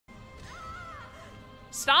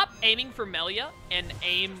Stop aiming for Melia and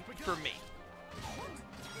aim for me.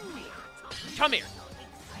 Come here.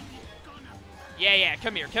 Yeah,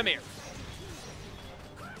 come here, come here.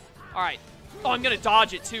 All right. Oh, I'm gonna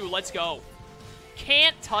dodge it too. Let's go.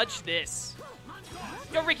 Can't touch this.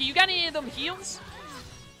 Yo, Ricky, you got any of them heals?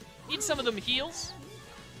 Need some of them heals?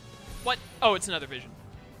 What? Oh, it's another vision.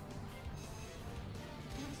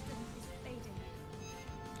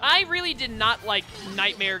 I really did not like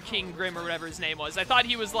Nightmare King Grim or whatever his name was. I thought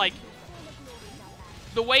he was like...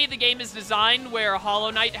 The way the game is designed, where Hollow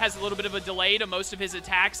Knight has a little bit of a delay to most of his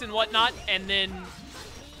attacks and whatnot, and then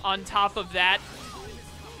on top of that,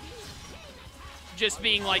 just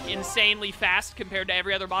being like insanely fast compared to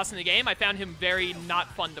every other boss in the game, I found him very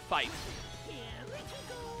not fun to fight.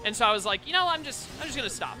 And so I was like, you know, I'm just gonna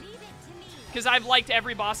stop. Because I've liked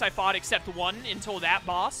every boss I fought except one until that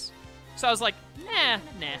boss. So I was like, nah.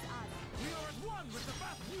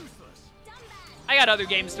 I got other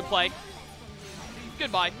games to play.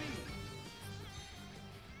 Goodbye.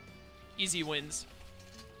 Easy wins.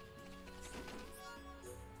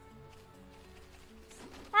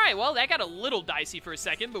 Alright, well, that got a little dicey for a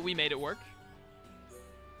second, but we made it work.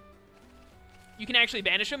 You can actually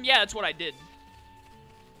banish him? Yeah, that's what I did.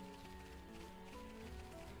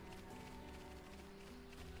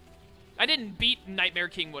 I didn't beat Nightmare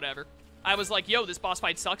King whatever. I was like, yo, this boss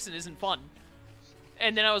fight sucks and isn't fun.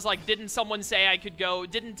 And then I was like, didn't someone say I could go...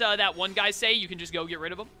 Didn't that one guy say you can just go get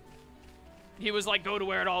rid of him? He was like, go to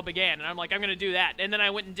where it all began. And I'm like, I'm going to do that. And then I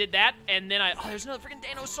went and did that. And then oh, there's another freaking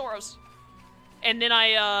Dinosaurus. And then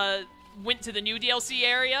I went to the new DLC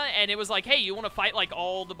area. And it was like, hey, you want to fight like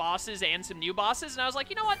all the bosses and some new bosses? And I was like,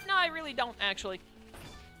 you know what? No, I really don't, actually.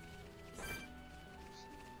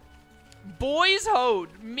 Boys Hode.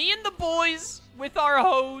 Me and the boys with our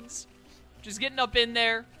hodes. Just getting up in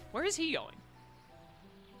there. Where is he going?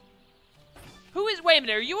 Who is... Wait a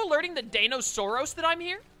minute, are you alerting the Dinosaurus that I'm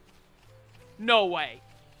here? No way.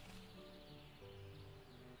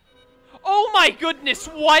 Oh my goodness,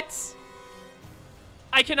 what?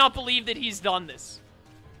 I cannot believe that he's done this.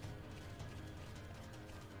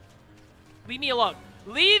 Leave me alone.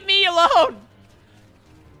 Leave me alone!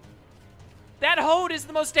 That Hode is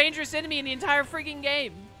the most dangerous enemy in the entire freaking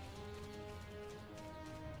game.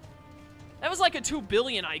 That was like a 2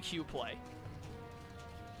 billion IQ play.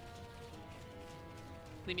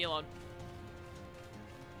 Leave me alone.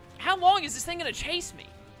 How long is this thing gonna chase me?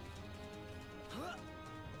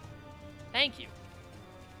 Thank you.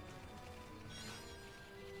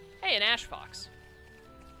 Hey, an Ash Fox.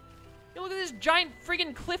 Yo, look at this giant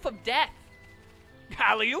friggin' cliff of death.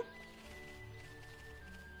 Alley-oop.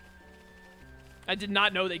 I did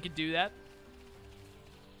not know they could do that.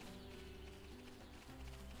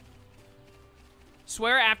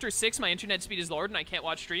 Swear after 6 my internet speed is lowered and I can't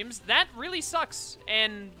watch streams. That really sucks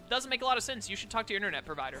and doesn't make a lot of sense. You should talk to your internet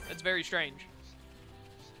provider. That's very strange.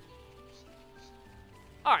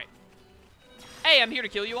 Alright. Hey, I'm here to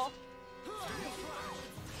kill you all.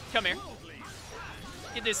 Come here.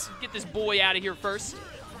 Get this boy out of here first.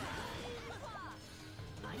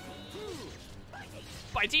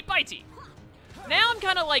 Bitey, bitey. Now I'm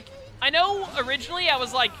kind of like... I know originally I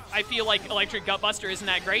was like, I feel like Electric Gutbuster isn't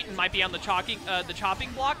that great and might be on the chopping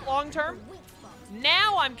block long term.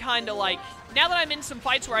 Now I'm kind of like, now that I'm in some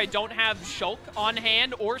fights where I don't have Shulk on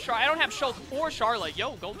hand or I don't have Shulk or Charlotte,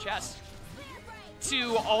 yo, gold chest,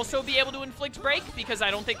 to also be able to inflict break, because I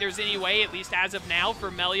don't think there's any way, at least as of now, for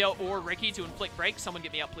Melia or Ricky to inflict break. Someone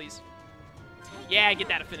get me up, please. Yeah, get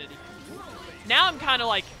that affinity. Now I'm kind of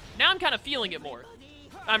like, now I'm kind of feeling it more.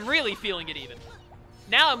 I'm really feeling it even.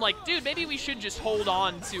 Now I'm like, dude, maybe we should just hold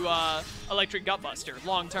on to Electric Gutbuster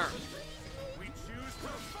long term.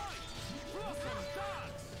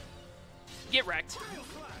 Get wrecked.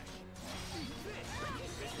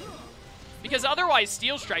 Because otherwise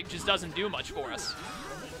Steel Strike just doesn't do much for us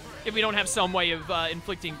if we don't have some way of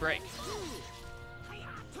inflicting break.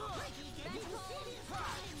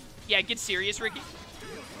 Yeah, get serious, Ricky.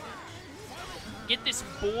 Get this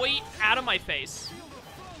boy out of my face.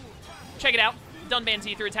 Check it out. Dunban's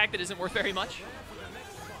Ether attack that isn't worth very much.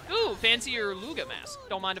 Ooh, fancy your Orluga mask.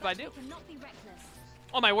 Don't mind if I do.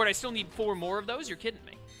 Oh my word, I still need 4 more of those? You're kidding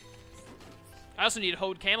me. I also need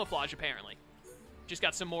Hode Camouflage, apparently. Just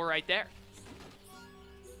got some more right there.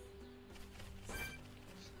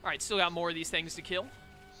 Alright, still got more of these things to kill.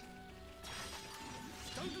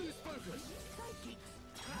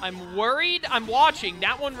 I'm worried. I'm watching.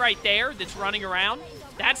 That one right there that's running around,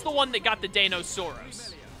 that's the one that got the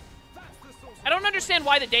Dinosaurus. I don't understand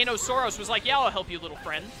why the Dinosaurus was like, yeah, I'll help you, little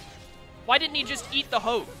friend. Why didn't he just eat the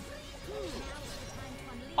Hode?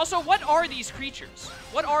 Also, what are these creatures?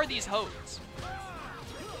 What are these Hodes?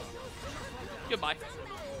 Goodbye.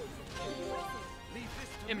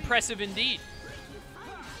 Impressive indeed.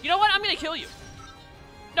 You know what? I'm gonna kill you.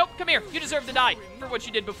 Nope, come here. You deserve to die for what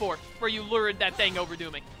you did before, where you lured that thing over to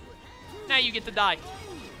me. Now you get to die.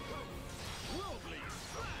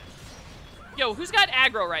 Yo, who's got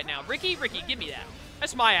aggro right now? Ricky? Ricky, give me that.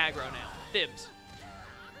 That's my aggro now. Dibs.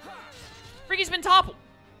 Ricky's been toppled.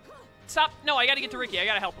 Stop. No, I gotta get to Ricky. I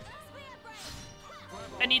gotta help him.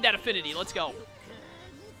 I need that affinity. Let's go.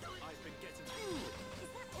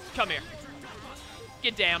 Come here.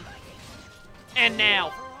 Get down. And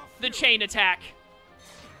now, the chain attack.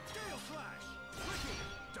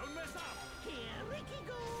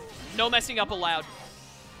 No messing up allowed.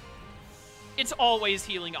 It's always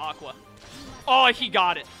healing Aqua. Oh, he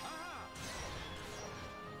got it.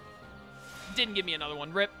 Didn't give me another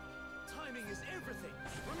one. Rip. Timing is everything.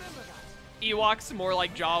 Remember that. Ewoks, more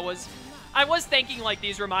like Jawas. I was thinking, like,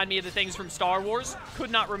 these remind me of the things from Star Wars.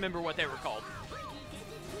 Could not remember what they were called.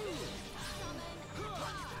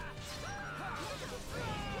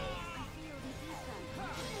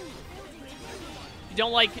 If you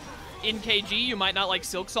don't like NKG, you might not like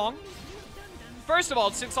Silksong. First of all,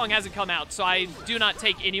 Silksong hasn't come out, so I do not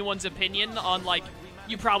take anyone's opinion on, like,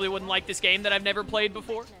 you probably wouldn't like this game that I've never played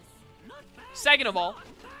before. Second of all,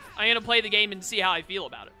 I'm going to play the game and see how I feel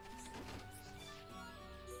about it.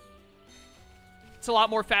 It's a lot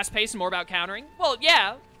more fast-paced and more about countering. Well,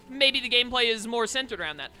 yeah, maybe the gameplay is more centered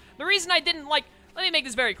around that. The reason I didn't like... Let me make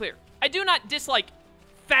this very clear. I do not dislike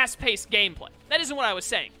fast-paced gameplay. That isn't what I was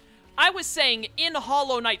saying. I was saying in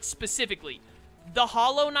Hollow Knight specifically, the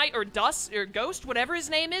Hollow Knight or Dust or Ghost, whatever his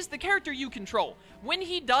name is, the character you control, when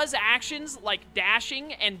he does actions like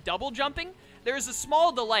dashing and double jumping, there is a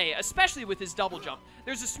small delay, especially with his double jump.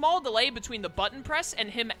 There's a small delay between the button press and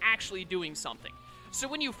him actually doing something. So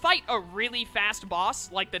when you fight a really fast boss,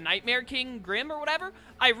 like the Nightmare King Grimm or whatever,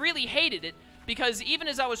 I really hated it, because even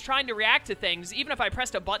as I was trying to react to things, even if I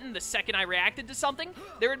pressed a button the second I reacted to something,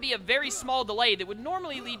 there would be a very small delay that would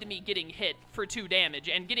normally lead to me getting hit for 2 damage,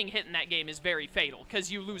 and getting hit in that game is very fatal, because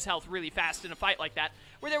you lose health really fast in a fight like that,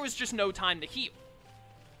 where there was just no time to heal.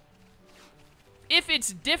 If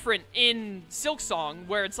it's different in Silksong,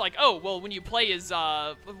 where it's like, oh, well, when you play as,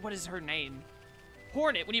 what is her name?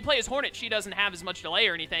 Hornet. When you play as Hornet, she doesn't have as much delay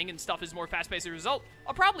or anything, and stuff is more fast-paced as a result.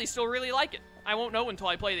 I'll probably still really like it. I won't know until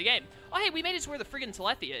I play the game. Oh, hey, we made it to where the friggin'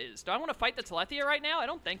 Telethia is. Do I want to fight the Telethia right now? I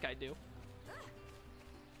don't think I do.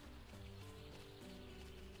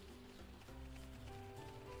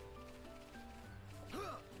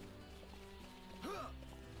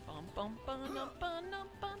 Bum, bum, bum, bum, bum,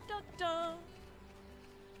 bum, da, da.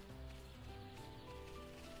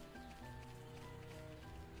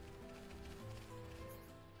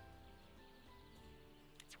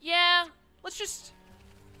 Yeah, let's just...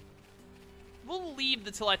 We'll leave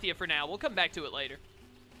the Telethia for now. We'll come back to it later.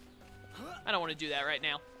 I don't want to do that right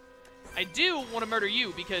now. I do want to murder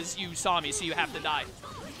you because you saw me, so you have to die.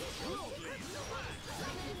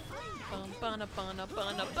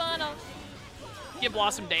 Give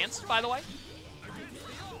Blossom Dance, by the way.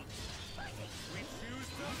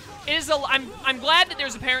 It is I'm glad that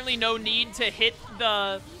there's apparently no need to hit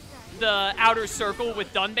the outer circle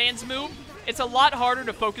with Dunban's move. It's a lot harder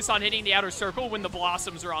to focus on hitting the outer circle when the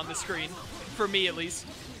blossoms are on the screen. For me, at least.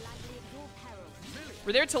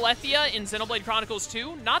 Were there Telethia in Xenoblade Chronicles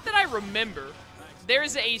 2? Not that I remember.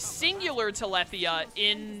 There's a singular Telethia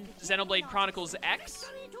in Xenoblade Chronicles X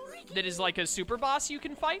that is like a super boss you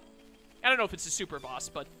can fight. I don't know if it's a super boss,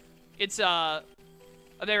 but it's a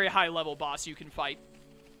very high-level boss you can fight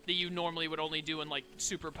that you normally would only do in, like,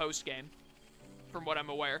 super post-game, from what I'm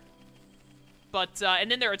aware. But, and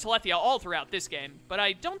then there are Telethia all throughout this game, but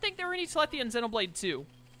I don't think there were any Telethia in Xenoblade 2.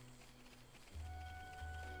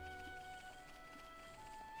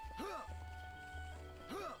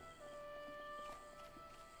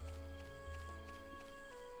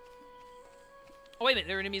 Oh, wait a minute,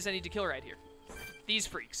 there are enemies I need to kill right here. These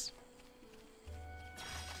freaks.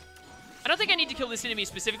 I don't think I need to kill this enemy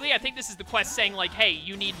specifically. I think this is the quest saying, like, hey,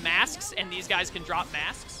 you need masks, and these guys can drop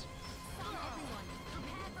masks.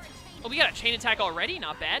 Oh, we got a chain attack already?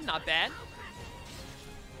 Not bad, not bad.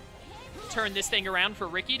 Turn this thing around for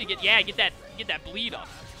Ricky to get, yeah, get that bleed up.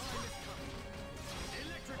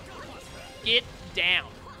 Get down.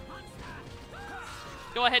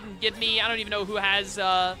 Go ahead and give me, I don't even know who has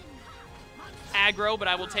aggro, but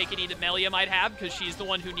I will take any that Melia might have, because she's the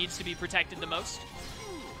one who needs to be protected the most.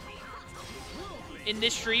 In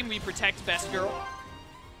this stream, we protect Best Girl.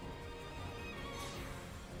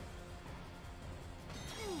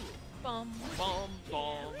 Bum, bum,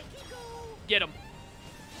 bum. Get him.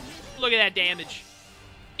 Look at that damage.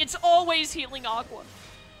 It's always healing Aqua.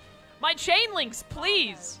 My chain links,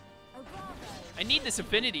 please! I need this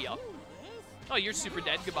affinity up. Oh, you're super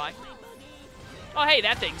dead. Goodbye. Oh, hey,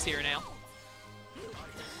 that thing's here now.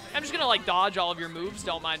 I'm just gonna, like, dodge all of your moves.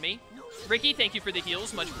 Don't mind me. Ricky, thank you for the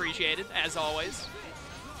heals. Much appreciated, as always.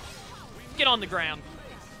 Get on the ground.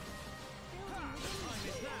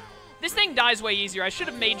 This thing dies way easier. I should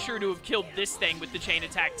have made sure to have killed this thing with the chain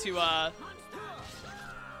attack to,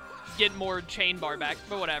 get more chain bar back,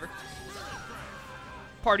 but whatever.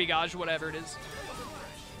 Party gauge, whatever it is.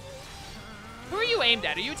 Who are you aimed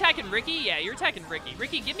at? Are you attacking Ricky? Yeah, you're attacking Ricky.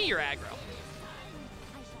 Ricky, give me your aggro.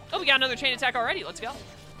 Oh, we got another chain attack already. Let's go.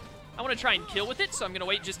 I want to try and kill with it, so I'm going to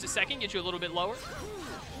wait just a second, get you a little bit lower.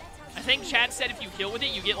 I think chat said if you kill with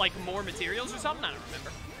it, you get, like, more materials or something. I don't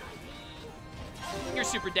remember. You're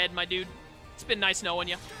super dead, my dude. It's been nice knowing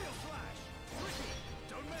you.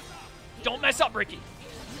 Don't mess up, Ricky.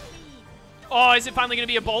 Oh, is it finally going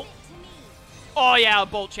to be a bolt? Oh, yeah, a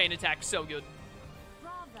bolt chain attack. So good.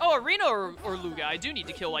 Oh, Arena or Orluga. I do need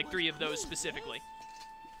to kill, like, 3 of those specifically.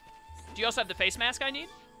 Do you also have the face mask I need?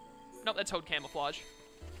 Nope, that's Hode Camouflage.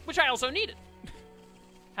 Which I also needed.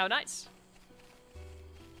 How nice.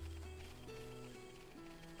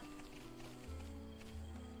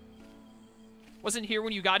 Wasn't here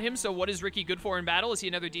when you got him, so what is Ricky good for in battle? Is he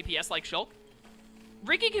another DPS like Shulk?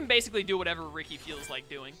 Ricky can basically do whatever Ricky feels like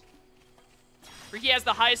doing. Ricky has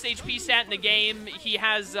the highest HP stat in the game. He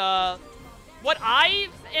has, what I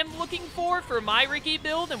am looking for my Ricky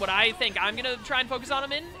build, and what I think I'm gonna try and focus on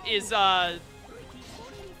him in, is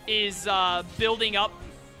building up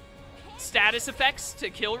status effects to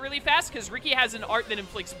kill really fast, because Ricky has an art that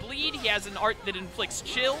inflicts bleed, he has an art that inflicts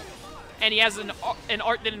chill, and he has an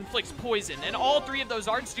art that inflicts poison. And all 3 of those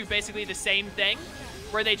arts do basically the same thing,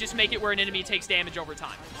 where they just make it where an enemy takes damage over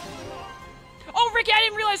time. Oh, Ricky, I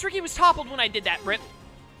didn't realize Ricky was toppled when I did that, Rip.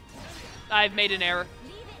 I've made an error.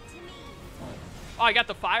 Oh, I got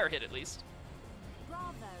the fire hit at least.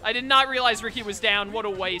 I did not realize Ricky was down. What a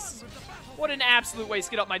waste. What an absolute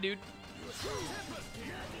waste. Get up, my dude.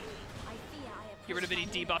 Get rid of any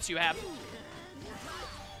debuffs you have.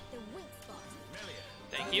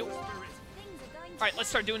 Thank you. All right, let's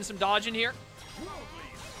start doing some dodging here.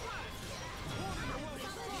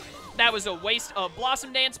 That was a waste of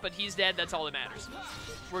Blossom Dance, but he's dead. That's all that matters.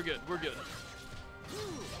 We're good. We're good.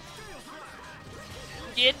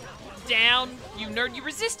 Get down, you nerd. You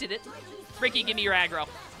resisted it. Ricky, give me your aggro.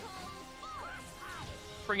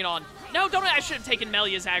 Bring it on. No, don't. I should have taken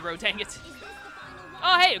Melia's aggro. Dang it.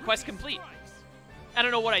 Oh, hey, a quest complete. I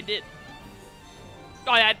don't know what I did.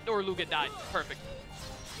 Oh, that Orluga died. Perfect.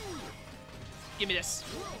 Give me this.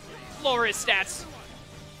 Lower his stats.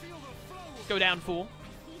 Go down, fool.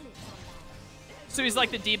 So he's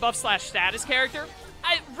like the debuff slash status character.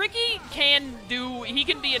 Ricky can do, he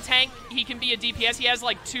can be a tank, he can be a DPS. He has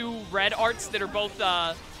like 2 red arts that are both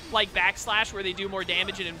like backslash, where they do more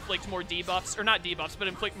damage and inflict more debuffs, or not debuffs, but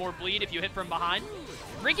inflict more bleed if you hit from behind.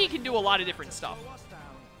 Ricky can do a lot of different stuff.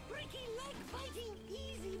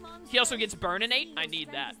 He also gets burn innate. I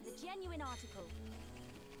need that.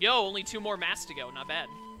 Yo, only 2 more masks to go. Not bad.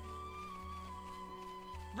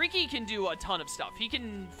 Ricky can do a ton of stuff. He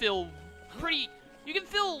can fill pretty... You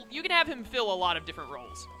can have him fill a lot of different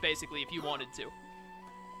roles, basically, if you wanted to.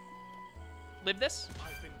 Live this.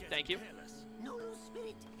 Thank you.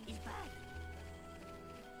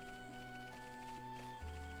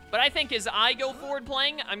 But I think as I go forward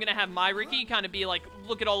playing, I'm going to have my Ricky kind of be like,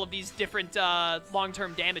 look at all of these different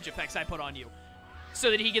long-term damage effects I put on you.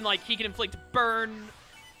 So that he can inflict burn,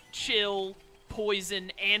 chill,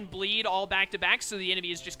 poison, and bleed all back-to-back, so the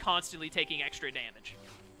enemy is just constantly taking extra damage.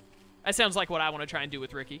 That sounds like what I want to try and do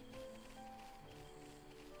with Ricky.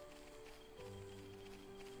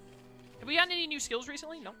 Have we gotten any new skills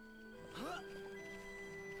recently? No.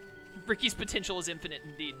 Ricky's potential is infinite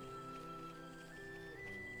indeed.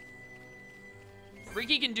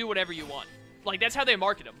 Ricky can do whatever you want. Like, that's how they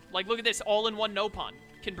market him. Like, look at this. All-in-one Nopon.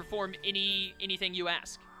 Can perform anything you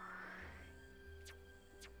ask.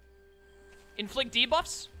 Inflict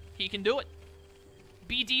debuffs? He can do it.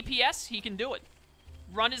 Be DPS? He can do it.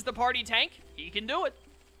 Run as the party tank? He can do it.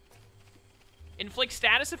 Inflict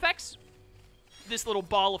status effects? This little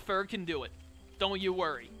ball of fur can do it. Don't you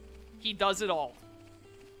worry. He does it all.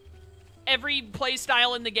 Every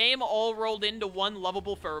playstyle in the game all rolled into one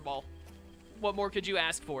lovable furball. What more could you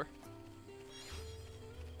ask for?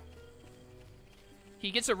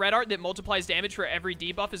 He gets a red art that multiplies damage for every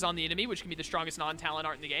debuff is on the enemy, which can be the strongest non-talent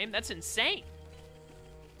art in the game. That's insane.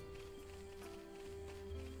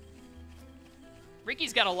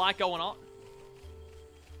 Ricky's got a lot going on.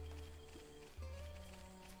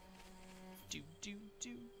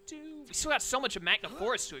 We still got so much of Magna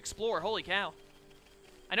Forest to explore. Holy cow.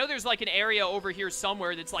 I know there's like an area over here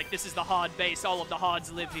somewhere that's like, this is the Hod base. All of the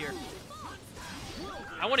Hods live here.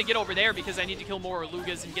 I want to get over there because I need to kill more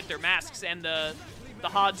Orlugas and get their masks, and the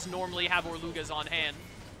Hods normally have Orlugas on hand.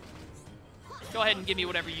 Go ahead and give me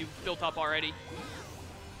whatever you've built up already.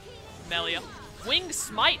 Melia. Wing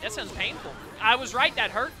Smite, that sounds painful. I was right,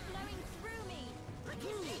 that hurt.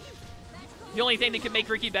 The only thing that could make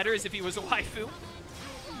Ricky better is if he was a waifu.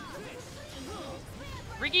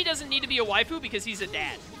 Ricky doesn't need to be a waifu because he's a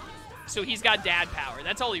dad. So he's got dad power.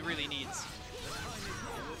 That's all he really needs.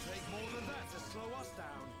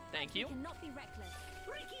 Thank you.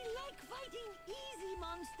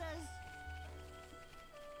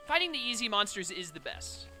 Fighting the easy monsters is the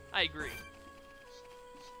best. I agree.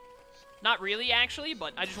 Not really, actually,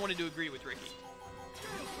 but I just wanted to agree with Ricky.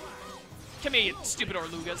 Come here, you stupid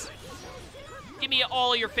Orlugas. Give me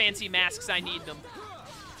all your fancy masks. I need them.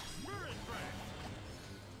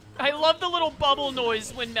 I love the little bubble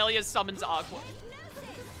noise when Melia summons Aqua.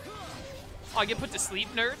 Oh, I get put to sleep,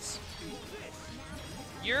 nerds.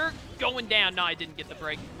 You're going down. No, I didn't get the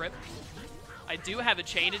break. Rip. I do have a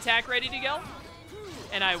chain attack ready to go.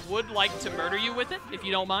 And I would like to murder you with it, if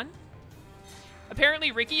you don't mind.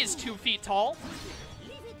 Apparently, Ricky is 2 feet tall.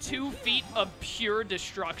 2 feet of pure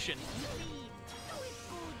destruction.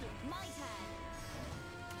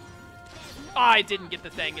 Oh, I didn't get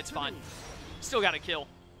the thing. It's fine. Still got a kill.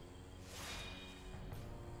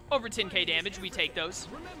 Over 10k damage. We take those.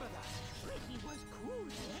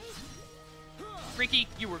 Ricky,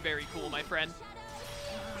 you were very cool, my friend.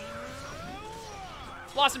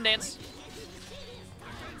 Blossom Dance.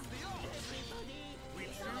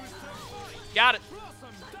 Got it.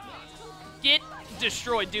 Get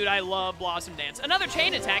destroyed, dude. I love Blossom Dance. Another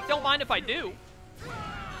chain attack. Don't mind if I do.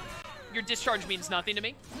 Your discharge means nothing to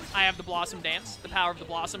me. I have the Blossom Dance. The power of the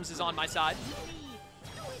Blossoms is on my side.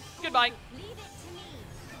 Goodbye.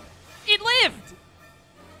 It lived!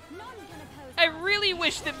 I really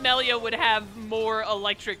wish that Melia would have more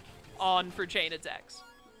electric on for chain attacks.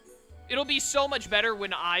 It'll be so much better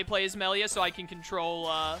when I play as Melia, so I can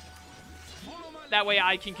control, that way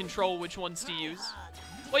I can control which ones to use.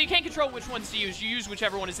 Well, you can't control which ones to use. You use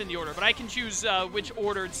whichever one is in the order, but I can choose which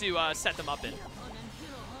order to set them up in.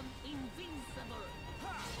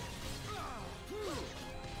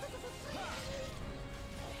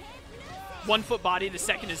 One foot body, the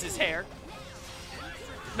second is his hair.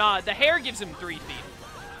 Nah, the hair gives him 3 feet.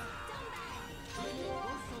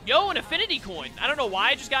 Yo, an affinity coin. I don't know why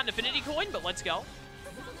I just got an affinity coin, but let's go.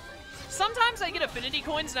 Sometimes I get affinity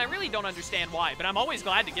coins, and I really don't understand why, but I'm always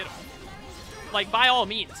glad to get them. Like, by all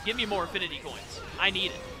means, give me more affinity coins. I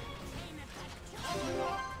need it.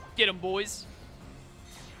 Get them, boys.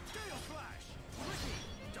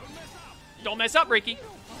 Don't mess up, Ricky.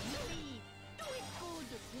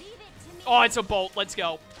 Oh, it's a bolt. Let's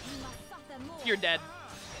go. You're dead.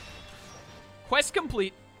 Quest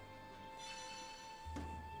complete.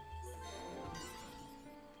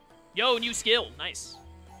 Yo, new skill. Nice.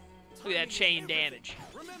 Look at that chain damage.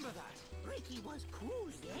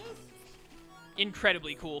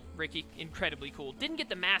 Incredibly cool, Ricky. Incredibly cool. Didn't get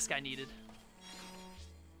the mask I needed.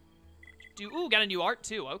 Ooh, got a new art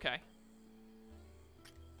too. Okay.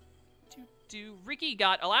 Ricky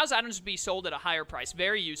allows items to be sold at a higher price.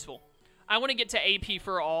 Very useful. I want to get to AP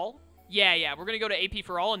for all. Yeah. We're going to go to AP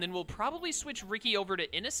for all, and then we'll probably switch Ricky over to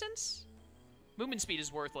Innocence. Movement speed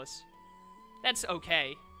is worthless. That's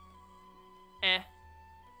okay.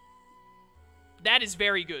 That is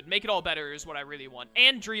very good. Make it all better is what I really want.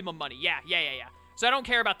 And Dream of Money. Yeah. So I don't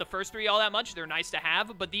care about the first 3 all that much. They're nice to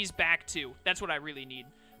have, but these back 2. That's what I really need.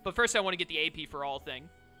 But first I want to get the AP for all thing.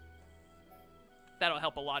 That'll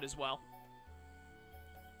help a lot as well.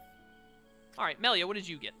 Alright, Melia, what did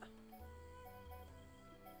you get?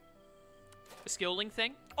 A skill link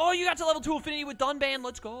thing? Oh, you got to level 2 affinity with Dunban.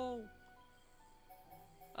 Let's go.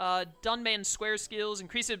 Dunban square skills.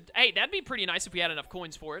 Increase it. Hey, that'd be pretty nice if we had enough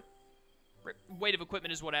coins for it. Weight of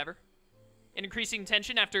equipment is whatever. And increasing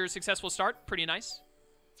tension after a successful start. Pretty nice.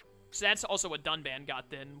 So that's also what Dunban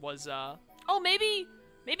got then. Was, oh, maybe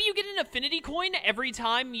you get an affinity coin every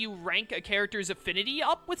time you rank a character's affinity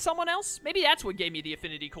up with someone else? Maybe that's what gave me the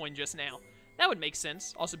affinity coin just now. That would make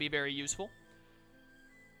sense. Also be very useful.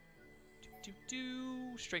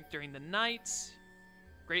 Strength during the night.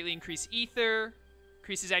 Greatly increase ether.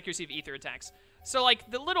 Increases accuracy of ether attacks. So, like,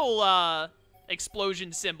 the little,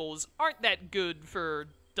 explosion symbols aren't that good for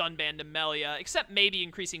Dunban and Melia, except maybe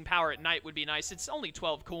increasing power at night would be nice. It's only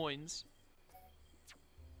 12 coins.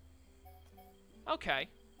 Okay.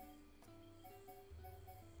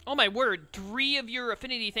 Oh my word, 3 of your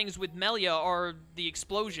affinity things with Melia are the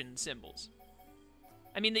explosion symbols.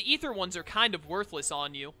 I mean, the ether ones are kind of worthless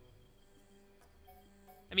on you.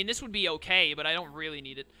 I mean, this would be okay, but I don't really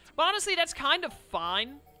need it. But honestly, that's kind of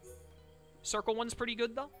fine. Circle one's pretty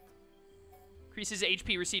good, though. Increases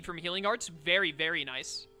HP received from healing arts. Very, very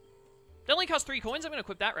nice. That only costs 3 coins. I'm going to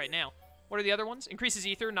equip that right now. What are the other ones? Increases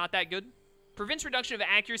ether, not that good. Prevents reduction of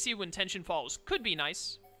accuracy when tension falls. Could be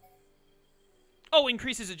nice. Oh,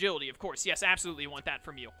 increases agility, of course. Yes, absolutely want that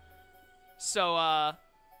from you. So,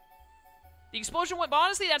 the explosion one, but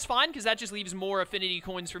honestly, that's fine, because that just leaves more affinity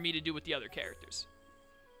coins for me to do with the other characters.